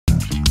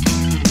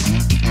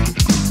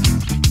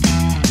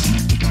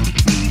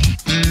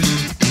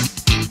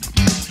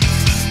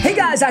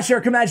guys,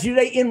 Asher coming at you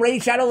today in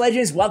Raid Shadow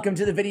Legends. Welcome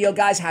to the video,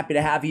 guys. Happy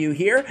to have you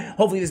here.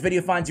 Hopefully this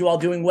video finds you all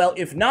doing well.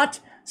 If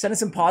not, send us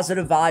some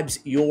positive vibes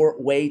your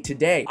way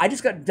today. I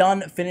just got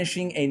done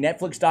finishing a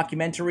Netflix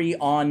documentary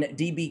on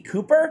DB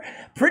Cooper.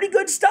 Pretty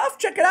good stuff.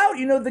 Check it out.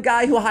 You know, the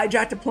guy who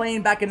hijacked a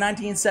plane back in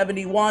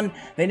 1971.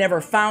 They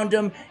never found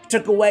him.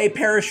 Took away,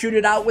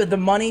 parachuted out with the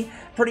money.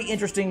 Pretty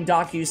interesting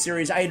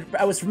docu-series.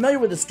 I was familiar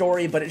with the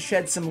story, but it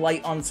shed some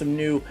light on some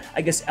new,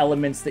 I guess,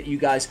 elements that you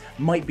guys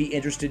might be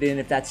interested in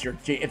if that's your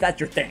thing,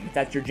 if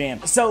that's your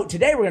jam. So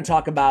today we're going to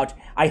talk about,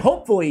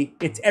 hopefully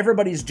it's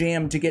everybody's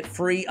jam to get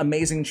free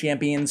amazing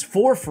champions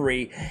for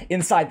free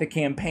inside the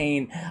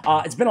campaign.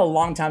 It's been a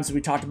long time since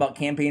we talked about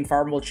campaign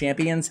farmable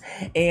champions,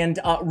 and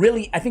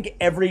really I think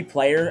every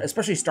player,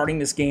 especially starting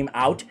this game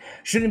out,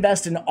 should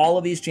invest in all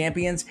of these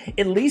champions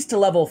at least to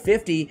level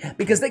 50,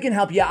 because they can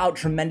help you out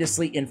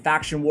tremendously in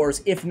faction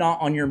wars, if not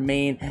on your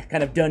main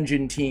kind of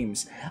dungeon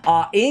teams.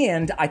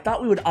 And I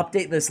thought we would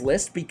update this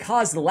list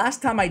because the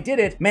last time I did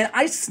it, man,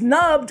 I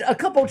snubbed a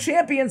couple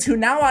champions who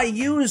now I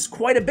use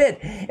quite a bit.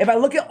 If I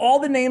look at all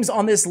the names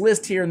on this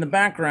list here in the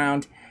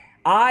background,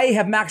 I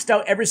have maxed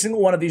out every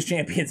single one of these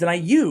champions, and I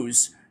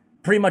use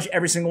pretty much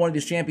every single one of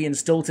these champions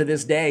still to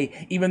this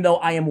day, even though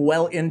I am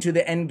well into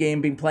the end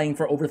game, been playing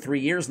for over 3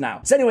 years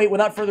now. So anyway,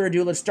 without further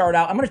ado, let's start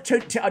out. I'm going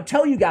to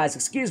tell you guys,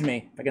 excuse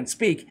me, if I can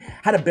speak,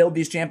 how to build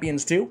these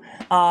champions too.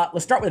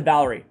 Let's start with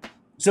Valerie.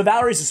 So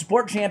Valerie's a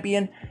support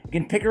champion. You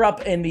can pick her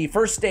up in the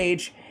first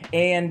stage,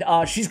 and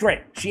she's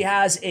great. She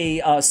has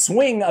a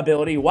swing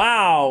ability.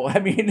 Wow, I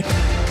mean...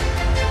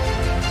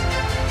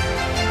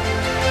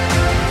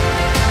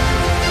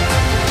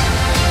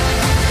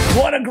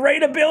 What a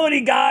great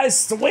ability, guys!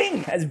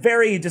 Swing! That's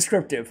very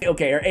descriptive.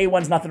 Okay, her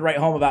A1's nothing to write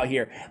home about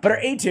here. But her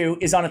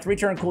A2 is on a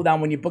 3-turn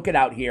cooldown when you book it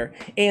out here.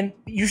 And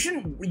you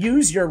shouldn't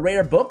use your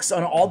rare books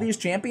on all these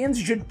champions.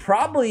 You should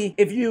probably,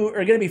 if you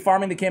are going to be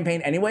farming the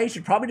campaign anyway, you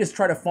should probably just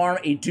try to farm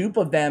a dupe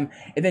of them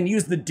and then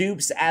use the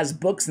dupes as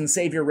books and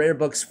save your rare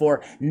books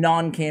for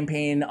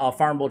non-campaign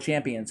farmable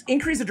champions.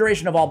 Increase the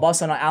duration of all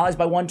buffs on all allies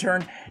by 1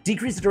 turn.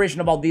 Decrease the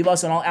duration of all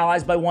debuffs on all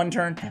allies by 1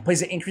 turn.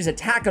 Place an increased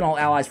attack on all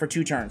allies for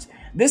 2 turns.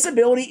 This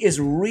ability is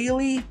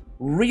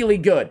really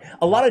good.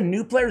 A lot of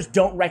new players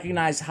don't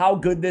recognize how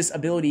good this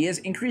ability is.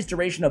 Increased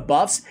duration of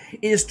buffs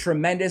is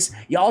tremendous.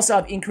 You also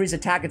have increased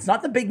attack. It's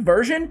not the big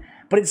version,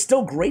 but it's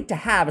still great to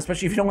have,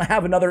 especially if you don't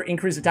have another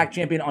increased attack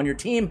champion on your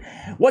team.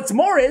 What's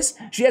more is,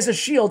 she has a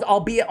shield,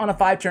 albeit on a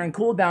 5-turn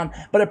cooldown,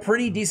 but a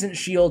pretty decent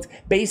shield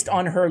based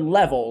on her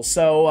level.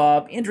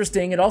 So,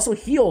 interesting. It also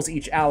heals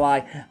each ally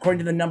according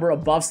to the number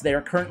of buffs they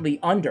are currently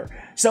under.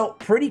 So,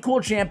 pretty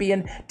cool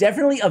champion.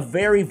 Definitely a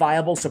very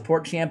viable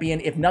support champion,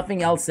 if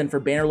nothing else than for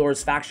Bannerlord's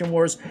Faction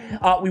Wars.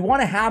 We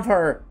want to have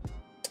her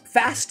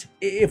fast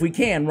if we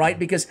can, right?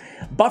 Because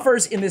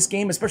buffers in this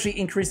game especially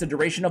increase the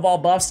duration of all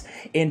buffs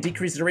and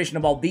decrease the duration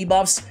of all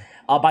debuffs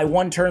by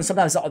 1 turn.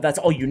 Sometimes that's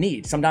all you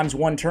need. Sometimes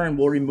 1 turn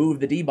will remove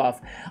the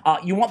debuff.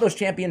 You want those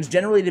champions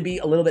generally to be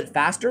a little bit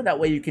faster. That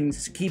way you can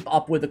keep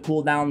up with the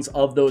cooldowns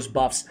of those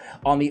buffs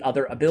on the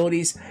other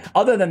abilities.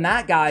 Other than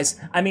that, guys,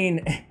 I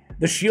mean...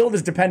 The shield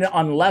is dependent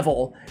on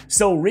level,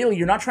 so really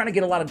you're not trying to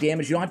get a lot of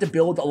damage. You don't have to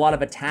build a lot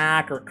of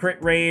attack or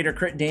crit rate or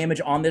crit damage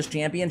on this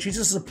champion. She's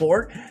a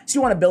support, so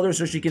you want to build her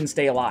so she can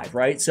stay alive,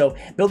 right? So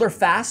build her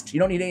fast.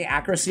 You don't need any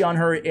accuracy on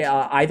her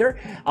either.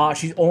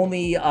 She's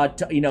only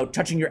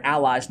touching your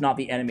allies, not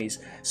the enemies.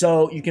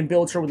 So you can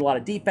build her with a lot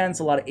of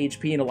defense, a lot of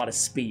HP, and a lot of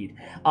speed.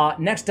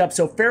 Next up,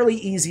 so fairly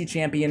easy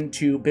champion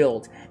to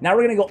build. Now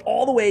we're going to go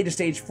all the way to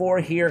stage 4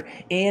 here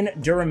in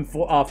Durham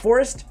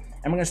Forest.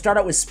 And we're going to start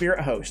out with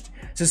Spirit Host.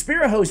 So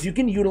Spirit Host, you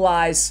can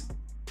utilize,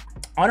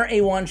 on her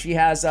A1, she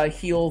has a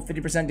heal,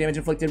 50% damage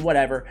inflicted,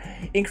 whatever.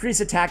 Increase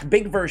attack,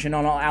 big version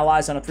on all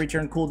allies on a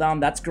 3-turn cooldown,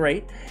 that's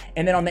great.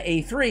 And then on the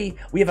A3,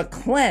 we have a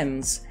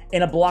cleanse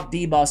and a block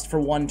debust for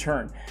 1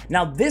 turn.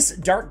 Now this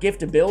Dark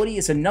Gift ability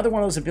is another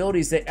one of those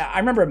abilities that, I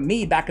remember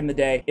me back in the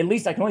day, at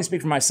least I can only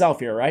speak for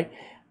myself here, right?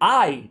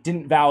 I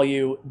didn't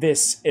value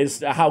this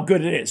as how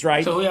good it is,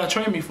 right? So yeah,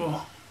 train me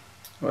for?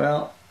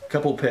 Well,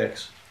 couple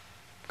picks.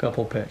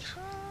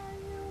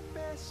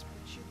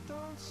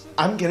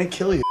 I'm gonna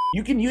kill you.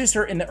 You can use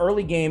her in the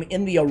early game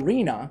in the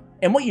arena,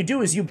 and what you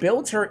do is you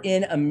build her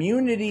in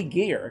immunity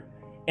gear,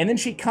 and then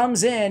she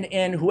comes in,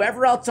 and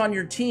whoever else on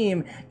your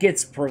team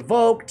gets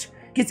provoked,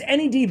 gets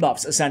any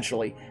debuffs,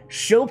 essentially.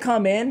 She'll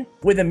come in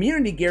with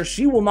immunity gear.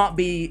 She will not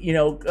be,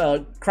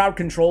 crowd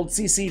controlled,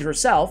 CC'd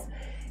herself,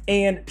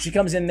 and she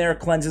comes in there,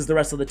 cleanses the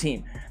rest of the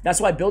team. That's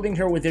why building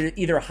her with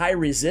either high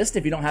resist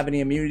if you don't have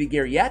any immunity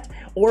gear yet,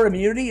 or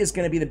immunity is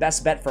going to be the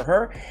best bet for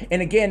her.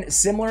 And again,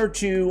 similar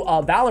to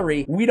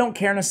Valerie, we don't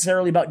care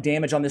necessarily about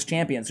damage on this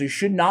champion, so you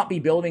should not be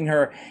building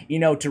her,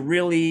 to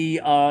really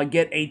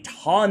get a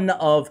ton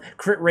of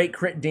crit rate,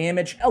 crit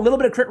damage. A little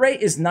bit of crit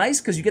rate is nice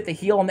because you get the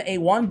heal on the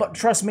A1, but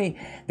trust me,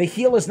 the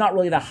heal is not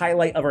really the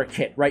highlight of her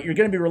kit, right? You're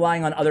going to be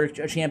relying on other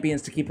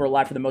champions to keep her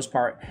alive for the most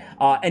part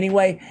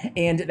anyway,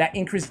 and that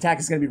increased attack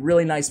is going to going to be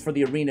really nice for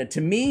the arena.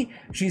 To me,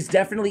 she's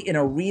definitely an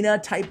arena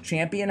type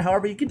champion.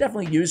 However, you can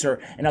definitely use her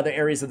in other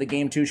areas of the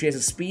game too. She has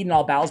a speed in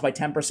all battles by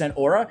 10%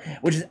 aura,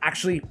 which is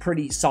actually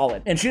pretty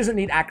solid. And she doesn't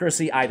need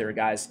accuracy either,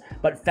 guys,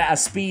 but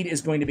fast speed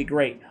is going to be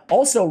great.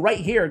 Also, right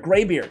here,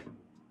 Graybeard.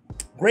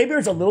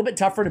 Graybeard's a little bit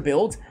tougher to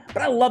build,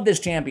 but I love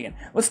this champion.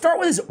 Let's start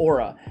with his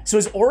aura. So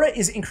his aura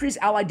is increased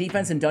allied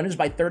defense in dungeons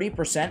by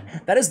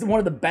 30%. That is one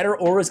of the better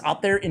auras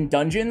out there in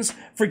dungeons.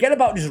 Forget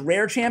about just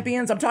rare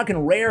champions. I'm talking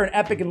rare and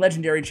epic and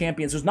legendary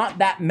champions. There's not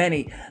that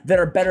many that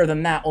are better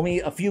than that.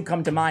 Only a few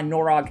come to mind,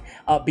 Norog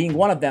being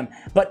one of them.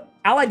 But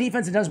allied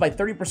defense in dungeons by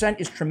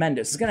 30% is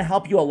tremendous. It's going to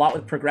help you a lot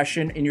with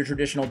progression in your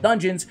traditional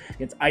dungeons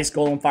against Ice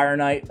Golem, Fire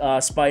Knight,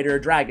 Spider,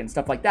 Dragon,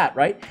 stuff like that,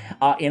 right?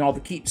 And all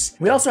the keeps.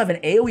 We also have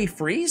an AoE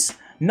freeze.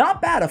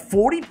 Not bad, a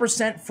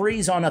 40%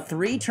 freeze on a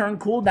 3-turn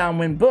cooldown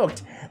when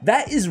booked.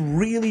 That is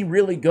really,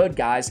 really good,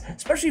 guys,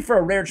 especially for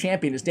a rare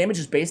champion. His damage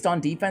is based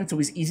on defense, so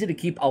he's easy to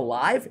keep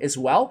alive as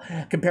well,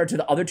 compared to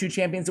the other 2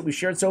 champions that we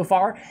shared so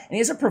far. And he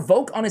has a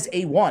provoke on his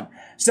A1.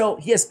 So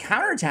he has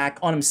counterattack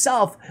on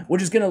himself,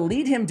 which is going to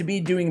lead him to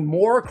be doing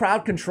more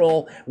crowd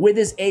control with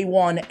his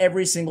A1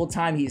 every single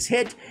time he's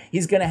hit.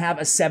 He's going to have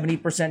a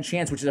 70%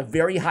 chance, which is a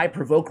very high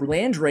provoke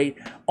land rate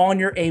on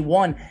your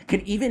A1.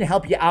 Can even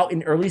help you out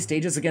in early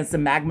stages against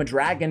the Magma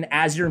Dragon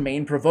as your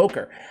main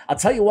provoker. I'll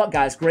tell you what,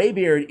 guys,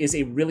 Graybeard is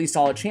a really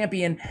solid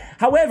champion.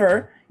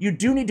 However, you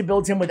do need to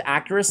build him with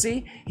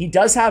accuracy. He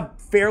does have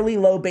fairly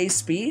low base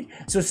speed,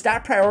 so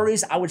stat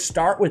priorities, I would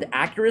start with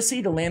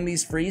accuracy to land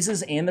these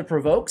freezes and the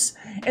provokes,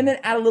 and then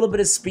add a little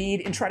bit of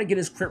speed and try to get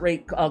his crit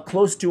rate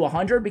close to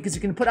 100, because you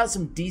can put out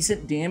some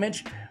decent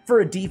damage for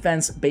a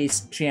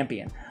defense-based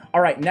champion. All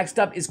right, next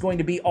up is going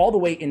to be all the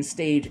way in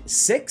stage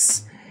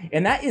 6,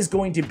 and that is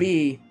going to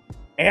be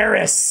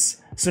Eris.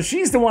 So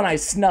she's the one I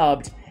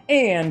snubbed,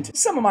 and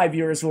some of my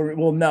viewers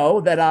will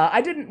know that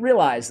I didn't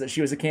realize that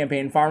she was a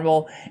campaign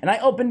farmable, and I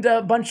opened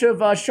a bunch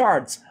of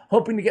shards,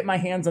 hoping to get my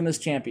hands on this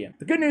champion.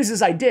 The good news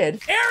is I did.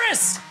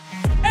 Eris!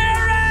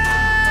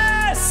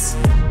 Eris!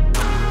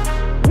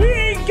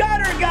 We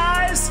got her,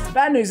 guys!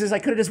 Bad news is I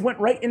could have just went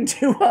right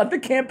into the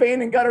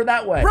campaign and got her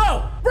that way.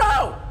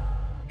 Bro!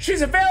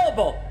 She's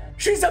available!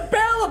 She's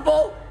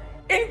available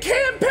in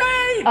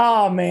campaign!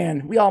 Oh,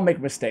 man. We all make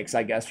mistakes,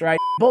 I guess, right?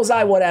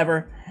 Bullseye,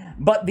 whatever.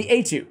 But the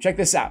A2, check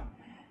this out.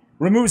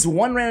 Removes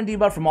 1 random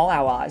debuff from all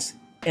allies,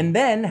 and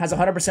then has a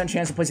 100%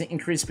 chance of placing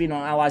increased speed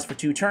on allies for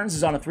 2 turns,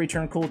 is on a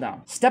 3-turn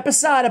cooldown. Step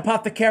aside,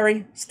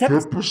 Apothecary. Step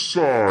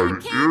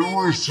aside.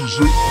 Eris is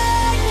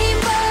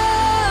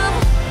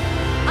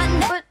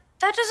But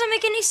that doesn't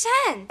make any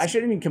sense. I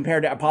shouldn't even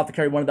compare to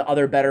Apothecary, one of the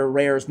other better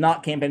rares,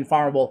 not campaign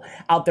farmable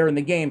out there in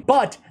the game.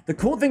 But the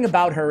cool thing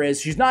about her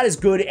is she's not as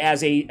good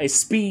as a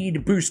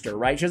speed booster,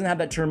 right? She doesn't have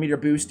that turn meter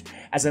boost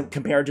as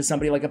compared to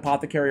somebody like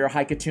Apothecary or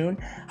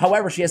Haikatoon.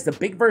 However, she has the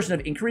big version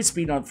of increased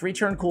speed on a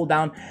 3-turn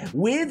cooldown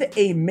with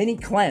a mini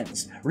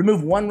cleanse.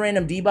 Remove 1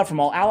 random debuff from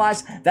all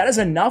allies. That is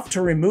enough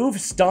to remove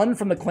stun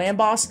from the clan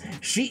boss.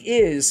 She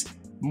is...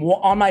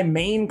 on my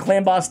main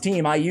clan boss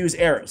team, I use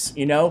Eris,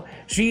 you know?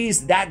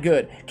 She's that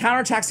good.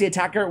 Counterattacks the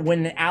attacker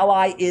when an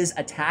ally is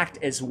attacked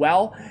as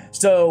well.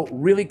 So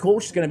really cool.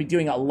 She's going to be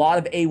doing a lot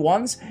of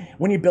A1s.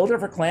 When you build her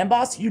for clan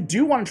boss, you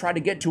do want to try to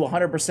get to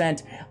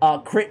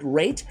 100% crit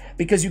rate,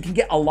 because you can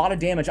get a lot of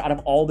damage out of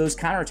all those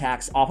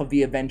counterattacks off of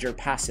the Avenger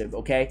passive,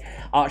 okay?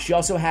 She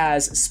also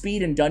has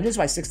speed in dungeons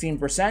by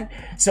 16%.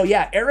 So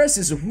yeah, Eris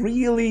is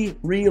really,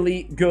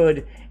 really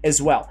good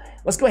as well.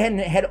 Let's go ahead and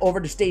head over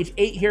to stage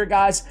 8 here,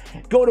 guys.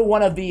 Go to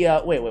one of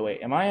the,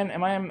 wait. Am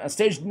I in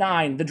stage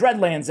 9? The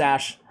Dreadlands,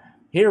 Ash.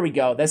 Here we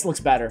go. This looks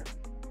better.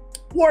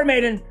 War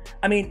Maiden.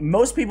 I mean,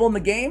 most people in the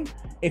game,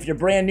 if you're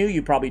brand new,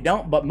 you probably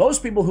don't, but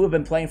most people who have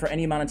been playing for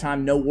any amount of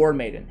time know War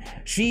Maiden.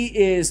 She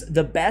is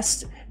the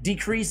best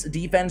decreased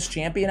defense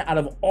champion out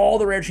of all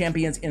the rare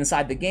champions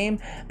inside the game,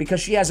 because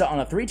she has it on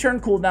a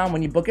 3-turn cooldown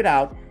when you book it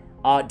out,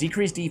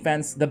 decreased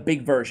defense, the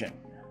big version.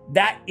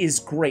 That is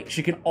great.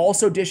 She can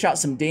also dish out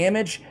some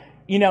damage.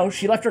 You know,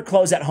 she left her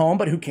clothes at home,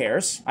 but who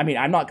cares? I mean,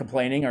 I'm not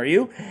complaining, are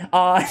you?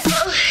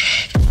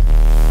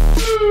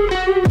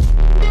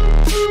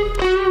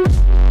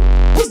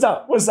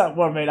 What's up,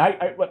 War Maiden?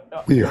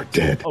 We are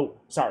dead. Oh,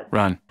 sorry.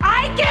 Run.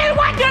 I get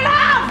what you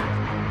love!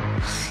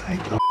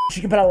 She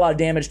can put out a lot of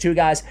damage too,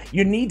 guys.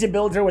 You need to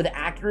build her with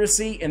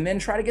accuracy and then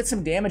try to get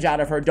some damage out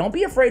of her. Don't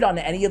be afraid on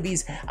any of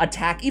these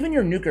attack, even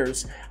your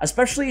nukers,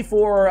 especially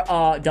for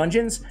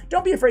dungeons.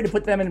 Don't be afraid to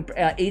put them in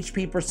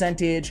HP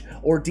percentage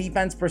or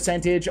defense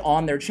percentage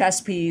on their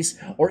chest piece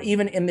or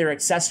even in their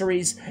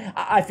accessories.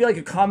 I feel like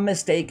a common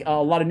mistake a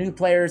lot of new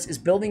players is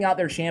building out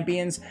their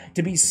champions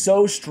to be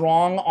so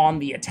strong on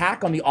the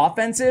attack, on the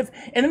offensive,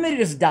 and then they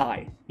just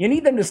die. You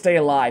need them to stay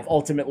alive,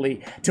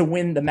 ultimately, to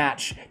win the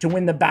match, to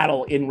win the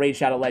battle in Raid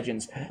Shadow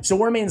Legends. So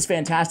War Maiden's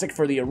fantastic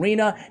for the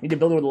arena. You need to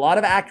build her with a lot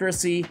of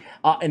accuracy,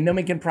 and then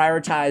we can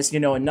prioritize, you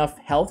know, enough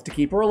health to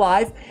keep her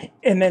alive,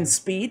 and then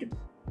speed.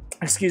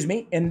 excuse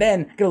me, and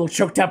then get a little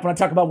choked up when I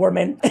talk about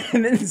women,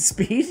 and then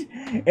speed,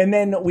 and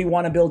then we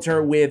want to build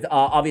her with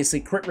obviously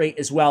crit rate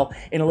as well,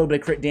 and a little bit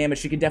of crit damage.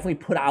 She can definitely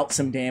put out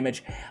some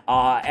damage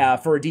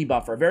for a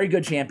debuffer. Very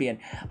good champion.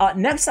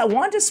 Next, I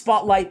wanted to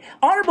spotlight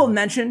honorable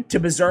mention to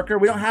Berserker.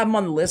 We don't have him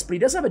on the list, but he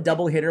does have a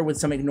double hitter with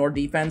some ignore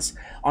defense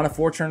on a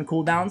 4-turn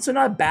cooldown, so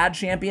not a bad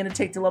champion to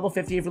take to level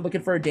 50 if you're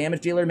looking for a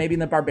damage dealer, maybe in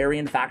the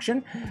Barbarian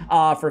faction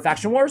for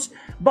Faction Wars,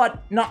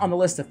 but not on the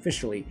list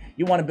officially.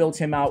 You want to build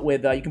him out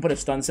with, you can put a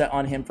stun set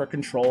on him for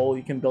control.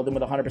 You can build him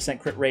with 100%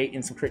 crit rate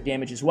and some crit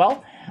damage as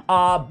well.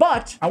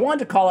 But I wanted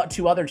to call out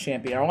two other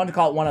champions. I wanted to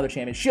call out one other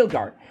champion, Shield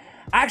Guard.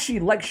 I actually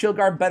like Shield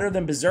Guard better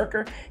than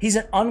Berserker. He's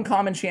an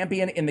uncommon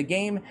champion in the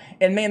game.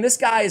 And man, this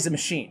guy is a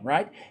machine,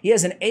 right? He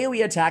has an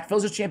AoE attack,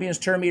 fills his champion's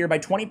turn meter by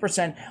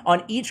 20%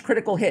 on each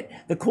critical hit.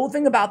 The cool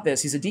thing about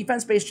this, he's a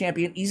defense-based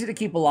champion, easy to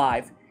keep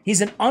alive.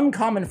 He's an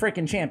uncommon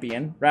freaking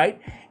champion,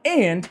 right?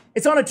 And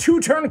it's on a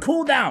 2-turn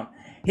cooldown.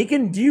 He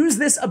can use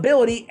this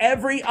ability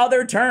every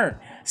other turn.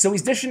 So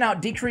he's dishing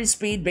out decreased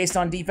speed based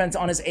on defense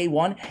on his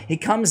A1. He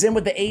comes in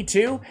with the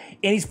A2,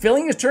 and he's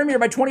filling his turn meter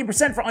by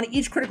 20% for on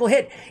each critical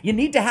hit. You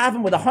need to have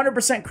him with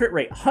 100% crit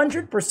rate,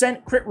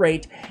 100% crit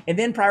rate, and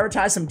then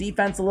prioritize some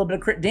defense, a little bit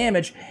of crit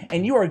damage,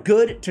 and you are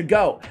good to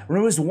go.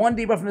 Removes 1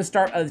 debuff from the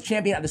start of the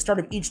champion at the start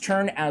of each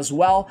turn as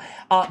well.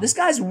 This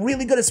guy's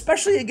really good,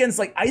 especially against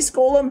like Ice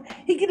Golem.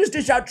 He can just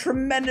dish out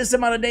tremendous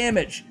amount of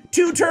damage.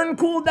 2-turn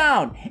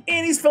cooldown,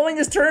 and he's filling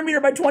his turn meter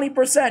by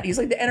 20%. He's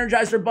like the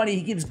Energizer Bunny.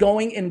 He keeps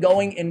going and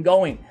going and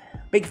going.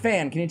 Big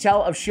fan. Can you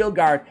tell of Shield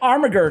Guard?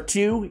 Armiger,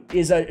 too,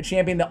 is a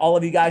champion that all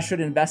of you guys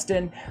should invest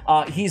in.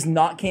 He's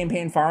not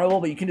campaign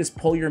farmable, but you can just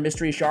pull your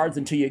mystery shards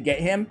until you get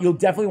him. You'll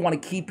definitely want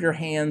to keep your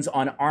hands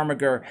on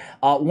Armiger.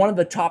 One of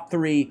the top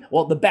 3,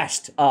 well, the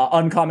best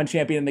uncommon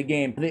champion in the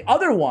game. The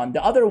other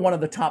one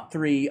of the top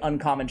 3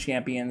 uncommon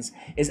champions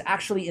is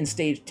actually in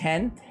stage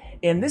 10,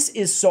 and this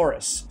is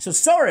Saurus. So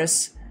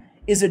Saurus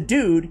is a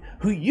dude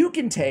who you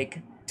can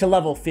take to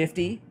level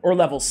 50 or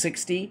level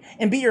 60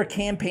 and be your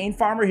campaign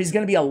farmer. He's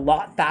going to be a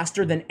lot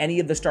faster than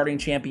any of the starting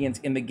champions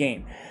in the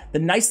game. The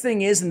nice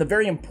thing is, and the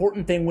very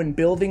important thing when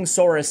building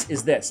Saurus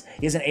is this.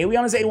 He has an AoE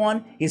on his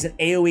A1, he has an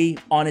AoE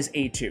on his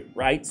A2,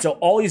 right? So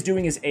all he's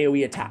doing is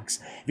AoE attacks.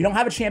 If you don't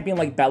have a champion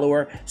like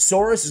Bellower,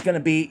 Saurus is going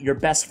to be your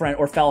best friend,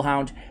 or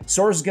Fellhound.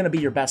 Saurus is going to be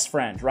your best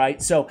friend,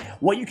 right? So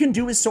what you can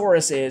do with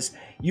Saurus is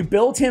you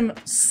build him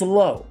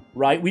slow,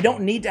 right? We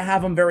don't need to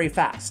have him very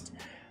fast.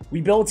 We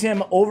built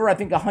him over, I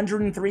think,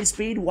 103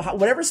 speed.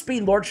 Whatever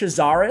speed Lord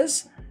Shazar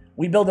is,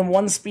 we build him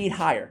 1 speed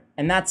higher,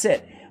 and that's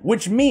it.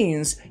 Which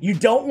means you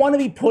don't want to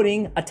be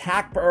putting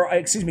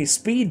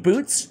speed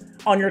boots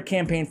on your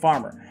campaign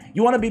farmer.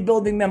 You want to be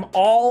building them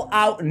all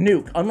out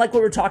nuke. Unlike what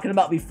we were talking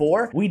about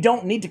before, we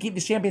don't need to keep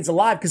these champions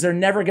alive because they're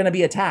never going to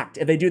be attacked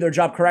if they do their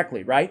job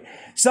correctly, right?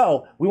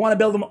 So we want to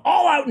build them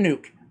all out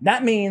nuke.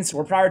 That means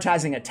we're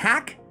prioritizing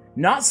attack,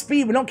 not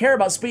speed. We don't care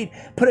about speed.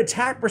 Put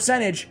attack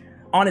percentage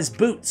on his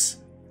boots.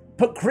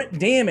 Put crit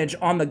damage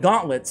on the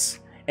gauntlets,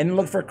 and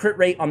look for crit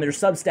rate on their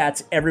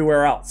substats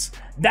everywhere else.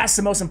 That's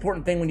the most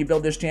important thing when you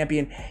build this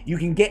champion. You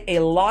can get a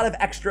lot of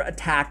extra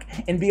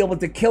attack and be able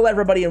to kill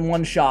everybody in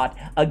one shot,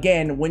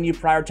 again, when you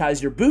prioritize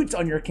your boots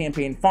on your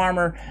campaign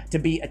farmer to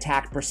be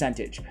attack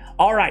percentage.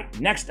 All right,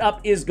 next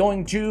up is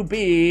going to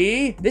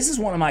be, this is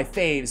one of my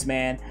faves,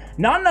 man.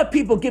 Not enough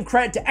people give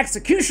credit to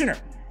Executioner.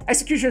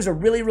 Executioner is a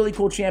really, really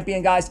cool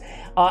champion, guys.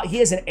 He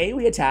has an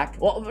AoE attack.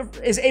 Well,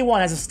 his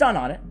A1 has a stun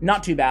on it.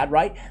 Not too bad,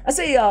 right? Let's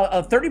say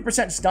a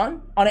 30%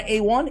 stun on an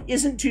A1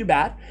 isn't too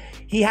bad.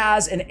 He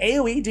has an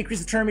AoE, decrease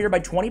the turn meter by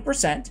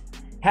 20%.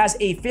 Has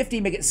a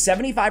 50, make it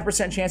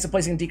 75% chance of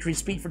placing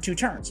decreased speed for 2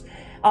 turns.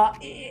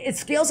 It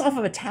scales off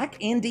of attack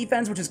and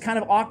defense, which is kind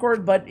of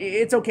awkward, but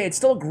it's okay. It's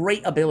still a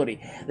great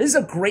ability. This is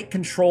a great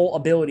control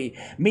ability,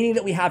 meaning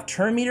that we have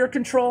turn meter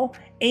control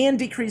and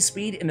decreased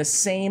speed in the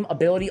same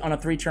ability on a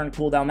 3-turn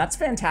cooldown. That's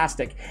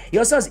fantastic. He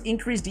also has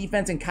increased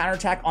defense and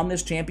counterattack on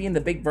this champion,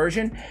 the big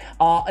version,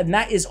 and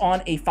that is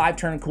on a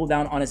 5-turn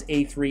cooldown on his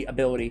A3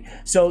 ability,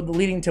 so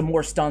leading to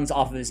more stuns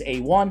off of his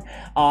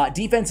A1.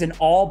 Defense in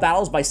all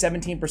battles by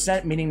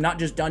 17%, meaning not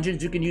just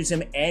dungeons. You can use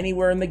him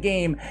anywhere in the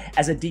game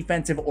as a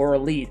defensive or a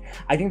lead.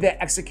 I think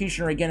that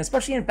Executioner, again,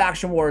 especially in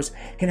Faction Wars,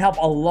 can help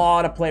a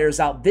lot of players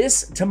out.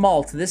 This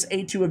Tumult, this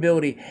A2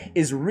 ability,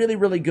 is really,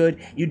 really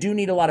good. You do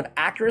need a lot of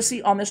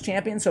accuracy on this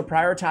champion, so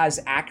prioritize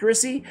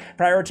accuracy,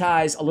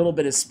 prioritize a little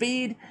bit of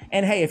speed,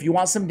 and hey, if you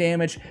want some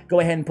damage,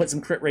 go ahead and put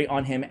some crit rate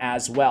on him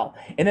as well.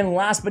 And then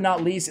last but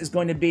not least is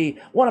going to be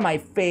one of my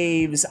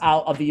faves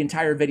out of the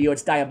entire video.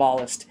 It's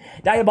Diabolist.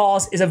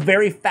 Diabolist is a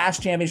very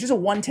fast champion. She's a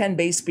 110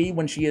 base speed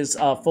when she is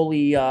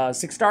fully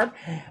 6-starred.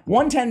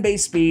 110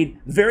 base speed,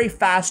 very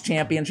fast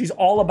champion. She's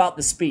all about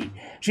the speed.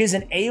 She has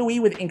an AoE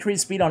with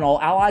increased speed on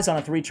all allies on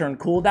a 3-turn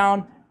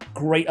cooldown.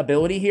 Great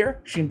ability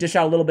here. She can dish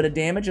out a little bit of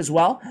damage as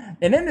well.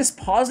 And then this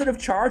positive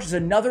charge is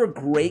another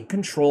great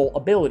control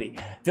ability.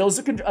 Fills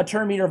a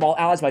turn meter of all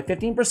allies by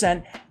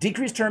 15%,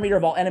 decreased turn meter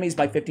of all enemies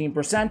by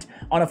 15%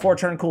 on a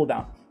 4-turn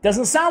cooldown.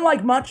 Doesn't sound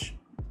like much,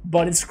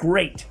 but it's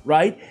great,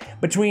 right?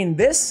 Between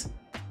this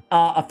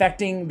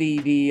affecting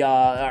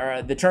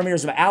the turn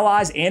meters of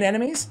allies and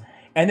enemies.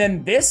 And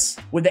then this,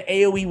 with the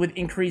AoE with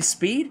increased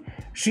speed,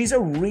 she's a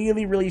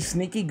really, really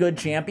sneaky good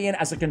champion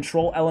as a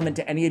control element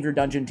to any of your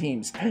dungeon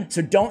teams.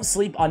 So don't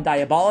sleep on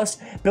Diabolus.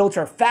 Build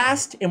her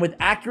fast and with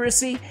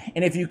accuracy,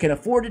 and if you can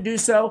afford to do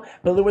so,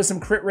 build her with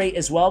some crit rate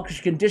as well, because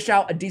she can dish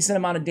out a decent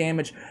amount of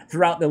damage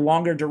throughout the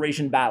longer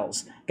duration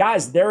battles.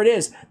 Guys, there it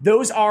is.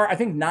 Those are, I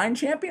think, 9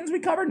 champions we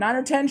covered, 9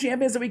 or 10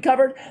 champions that we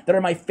covered that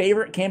are my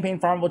favorite campaign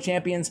farmable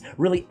champions.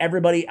 Really,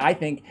 everybody, I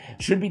think,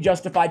 should be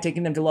justified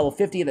taking them to level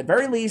 50 at the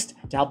very least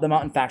to help them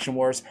out in Faction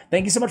Wars.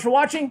 Thank you so much for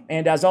watching,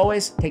 and as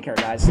always, take care,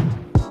 guys.